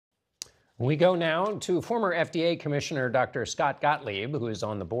We go now to former FDA Commissioner Dr. Scott Gottlieb, who is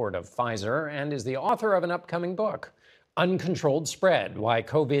on the board of Pfizer and is the author of an upcoming book, Uncontrolled Spread, Why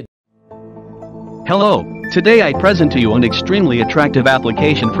COVID. Hello, today I present to you an extremely attractive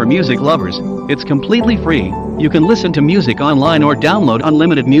application for music lovers. It's completely free. You can listen to music online or download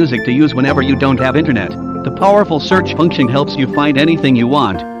unlimited music to use whenever you don't have internet. The powerful search function helps you find anything you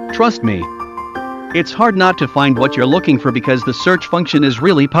want. Trust me. It's hard not to find what you're looking for because the search function is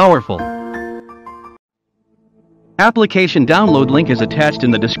really powerful. Application download link is attached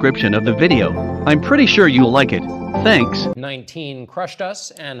in the description of the video. I'm pretty sure you'll like it. Thanks. 19 crushed us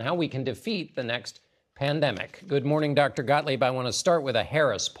and how we can defeat the next pandemic. Good morning, Dr. Gottlieb. I want to start with a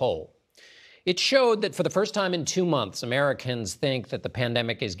Harris poll. It showed that for the first time in 2 months, Americans think that the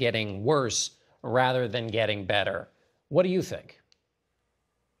pandemic is getting worse rather than getting better. What do you think?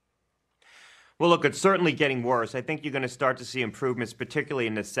 Well, look, it's certainly getting worse. I think you're going to start to see improvements, particularly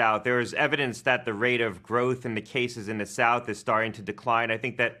in the South. There is evidence that the rate of growth in the cases in the South is starting to decline. I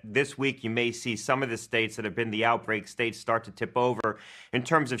think that this week you may see some of the states that have been the outbreak states start to tip over in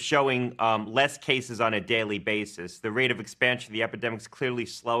terms of showing less cases on a daily basis. The rate of expansion of the epidemic is clearly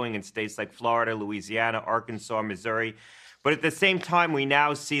slowing in states like Florida, Louisiana, Arkansas, Missouri. But at the same time, we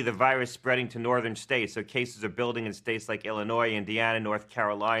now see the virus spreading to northern states. So cases are building in states like Illinois, Indiana, North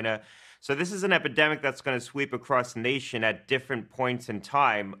Carolina. So this is an epidemic that's going to sweep across the nation at different points in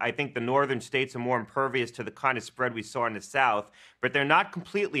time. I think the northern states are more impervious to the kind of spread we saw in the South, but they're not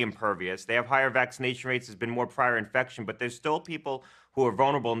completely impervious. They have higher vaccination rates. There's been more prior infection, but there's still people who are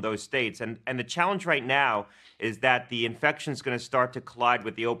vulnerable in those states. And the challenge right now is that the infection is going to start to collide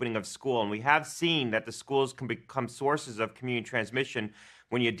with the opening of school. And we have seen that the schools can become sources of community transmission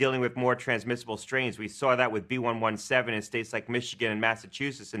when you're dealing with more transmissible strains. We saw that with B117 in states like Michigan and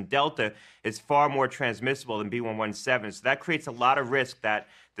Massachusetts, and Delta is far more transmissible than B117. So that creates a lot of risk that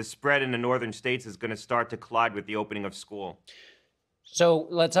the spread in the northern states is going to start to collide with the opening of school. So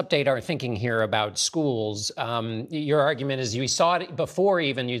let's update our thinking here about schools. Your argument is you saw it before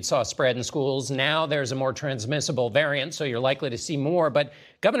even you saw spread in schools. Now there's a more transmissible variant, so you're likely to see more. But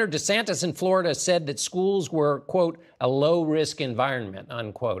Governor DeSantis in Florida said that schools were, quote, a low-risk environment,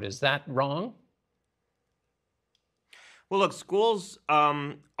 unquote. Is that wrong? Well, look, schools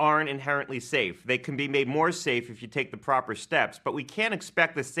aren't inherently safe. They can be made more safe if you take the proper steps, but we can't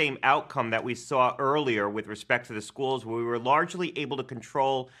expect the same outcome that we saw earlier with respect to the schools, where we were largely able to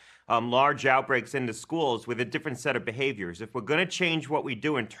control large outbreaks in the schools with a different set of behaviors. If we're going to change what we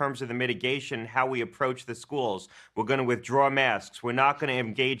do in terms of the mitigation, how we approach the schools, we're going to withdraw masks. We're not going to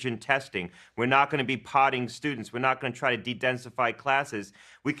engage in testing. We're not going to be potting students. We're not going to try to de-densify classes.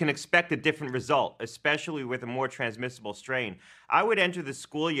 We can expect a different result, especially with a more transmissible strain. I would enter the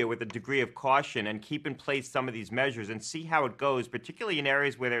school year with a degree of caution and keep in place some of these measures and see how it goes, particularly in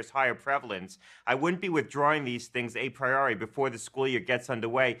areas where there's higher prevalence. I wouldn't be withdrawing these things a priori before the school year gets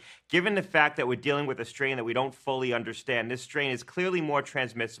underway, given the fact that we're dealing with a strain that we don't fully understand. This strain is clearly more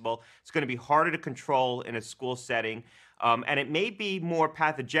transmissible. It's going to be harder to control in a school setting. And it may be more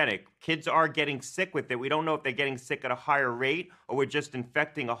pathogenic. Kids are getting sick with it. We don't know if they're getting sick at a higher rate or we're just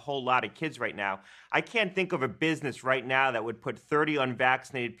infecting a whole lot of kids right now. I can't think of a business right now that would put 30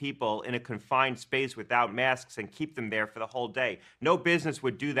 unvaccinated people in a confined space without masks and keep them there for the whole day. No business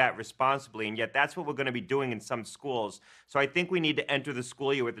would do that responsibly, and yet that's what we're going to be doing in some schools. So I think we need to enter the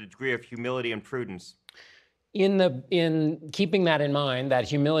school year with a degree of humility and prudence. In keeping that in mind, that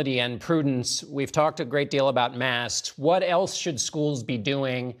humility and prudence, we've talked a great deal about masks. What else should schools be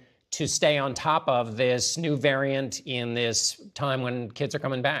doing to stay on top of this new variant in this time when kids are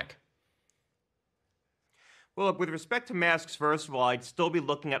coming back? Well, look, with respect to masks, first of all, I'd still be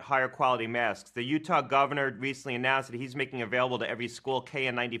looking at higher quality masks. The Utah governor recently announced that he's making available to every school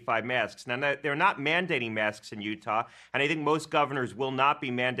KN95 masks. Now, they're not mandating masks in Utah, and I think most governors will not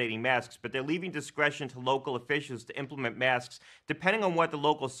be mandating masks, but they're leaving discretion to local officials to implement masks depending on what the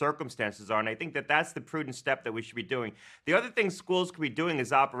local circumstances are, and I think that that's the prudent step that we should be doing. The other thing schools could be doing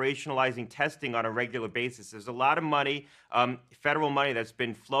is operationalizing testing on a regular basis. There's a lot of money, federal money, that's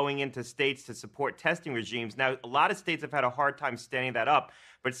been flowing into states to support testing regimes. Now, a lot of states have had a hard time standing that up,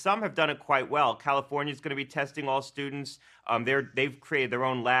 but some have done it quite well. California is going to be testing all students. They've created their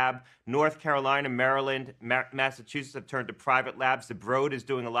own lab. North Carolina, Maryland, Massachusetts have turned to private labs. The Broad is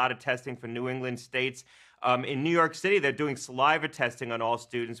doing a lot of testing for New England states. In New York City, they're doing saliva testing on all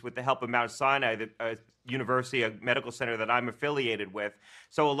students with the help of Mount Sinai, the university, a medical center that I'm affiliated with.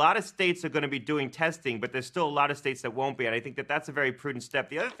 So a lot of states are going to be doing testing, but there's still a lot of states that won't be, and I think that that's a very prudent step.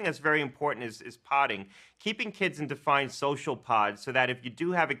 The other thing that's very important is podding, keeping kids in defined social pods so that if you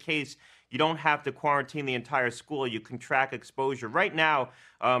do have a case, You don't have to quarantine the entire school. You can track exposure. Right now,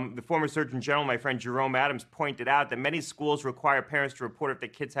 the former Surgeon General, my friend Jerome Adams, pointed out that many schools require parents to report if their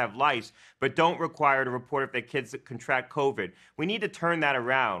kids have lice, but don't require to report if their kids contract COVID. We need to turn that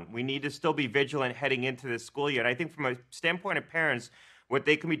around. We need to still be vigilant heading into this school year. And I think from a standpoint of parents, what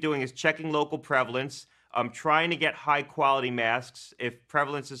they can be doing is checking local prevalence, trying to get high quality masks. If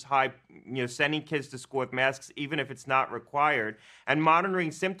prevalence is high, sending kids to school with masks, even if it's not required, and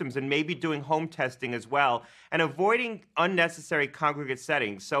monitoring symptoms and maybe doing home testing as well, and avoiding unnecessary congregate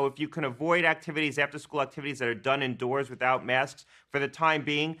settings. So if you can avoid activities, after school activities that are done indoors without masks for the time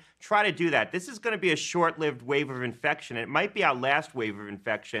being, try to do that. This is going to be a short-lived wave of infection. It might be our last wave of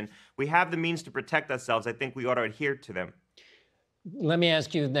infection. We have the means to protect ourselves. I think we ought to adhere to them. Let me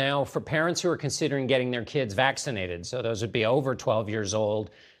ask you now, for parents who are considering getting their kids vaccinated, so those would be over 12 years old,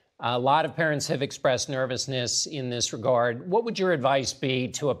 a lot of parents have expressed nervousness in this regard. What would your advice be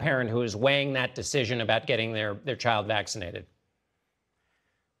to a parent who is weighing that decision about getting their child vaccinated?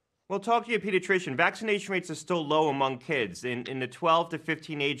 Well, talk to your pediatrician. Vaccination rates are still low among kids. In the 12 to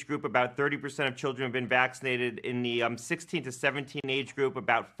 15 age group, about 30% of children have been vaccinated. In the 16 to 17 age group,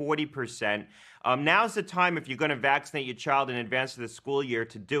 about 40%. Now's the time, if you're going to vaccinate your child in advance of the school year,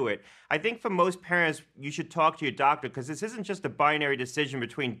 to do it. I think for most parents, you should talk to your doctor, because this isn't just a binary decision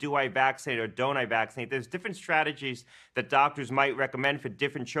between do I vaccinate or don't I vaccinate. There's different strategies that doctors might recommend for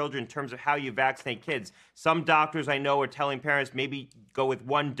different children in terms of how you vaccinate kids. Some doctors I know are telling parents maybe go with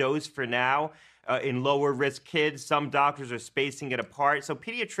one dose for now in lower risk kids. Some doctors are spacing it apart. So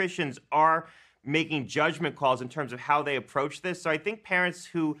pediatricians are making judgment calls in terms of how they approach this. So I think parents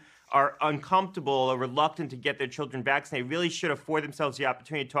who are uncomfortable or reluctant to get their children vaccinated really should afford themselves the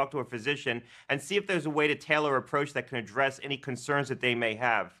opportunity to talk to a physician and see if there's a way to tailor an approach that can address any concerns that they may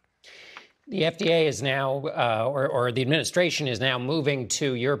have. The FDA is now, or the administration is now moving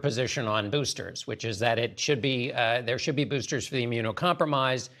to your position on boosters, which is that it should be, there should be boosters for the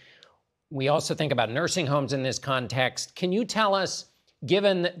immunocompromised. We also think about nursing homes in this context. Can you tell us,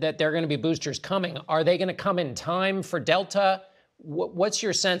 given that there are going to be boosters coming, are they going to come in time for Delta? What's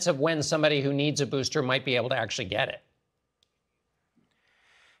your sense of when somebody who needs a booster might be able to actually get it?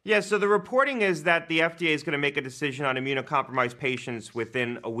 Yeah, so the reporting is that the FDA is going to make a decision on immunocompromised patients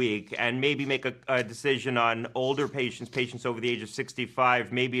within a week, and maybe make a decision on older patients over the age of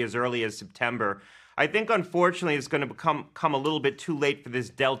 65, maybe as early as September. I think, unfortunately, it's going to come a little bit too late for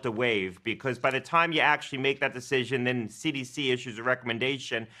this Delta wave, because by the time you actually make that decision, then CDC issues a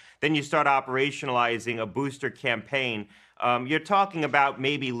recommendation, then you start operationalizing a booster campaign. You're talking about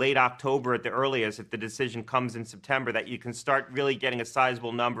maybe late October at the earliest, if the decision comes in September, that you can start really getting a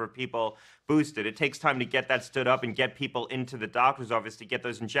sizable number of people boosted. It takes time to get that stood up and get people into the doctor's office to get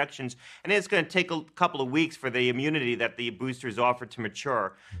those injections. And it's going to take a couple of weeks for the immunity that the boosters offer to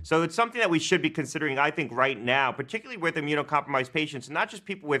mature. So it's something that we should be considering, I think, right now, particularly with immunocompromised patients, not just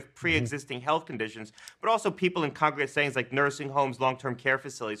people with pre-existing health conditions, but also people in congregate settings like nursing homes, long-term care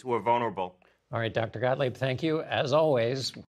facilities who are vulnerable. All right, Dr. Gottlieb, thank you, as always.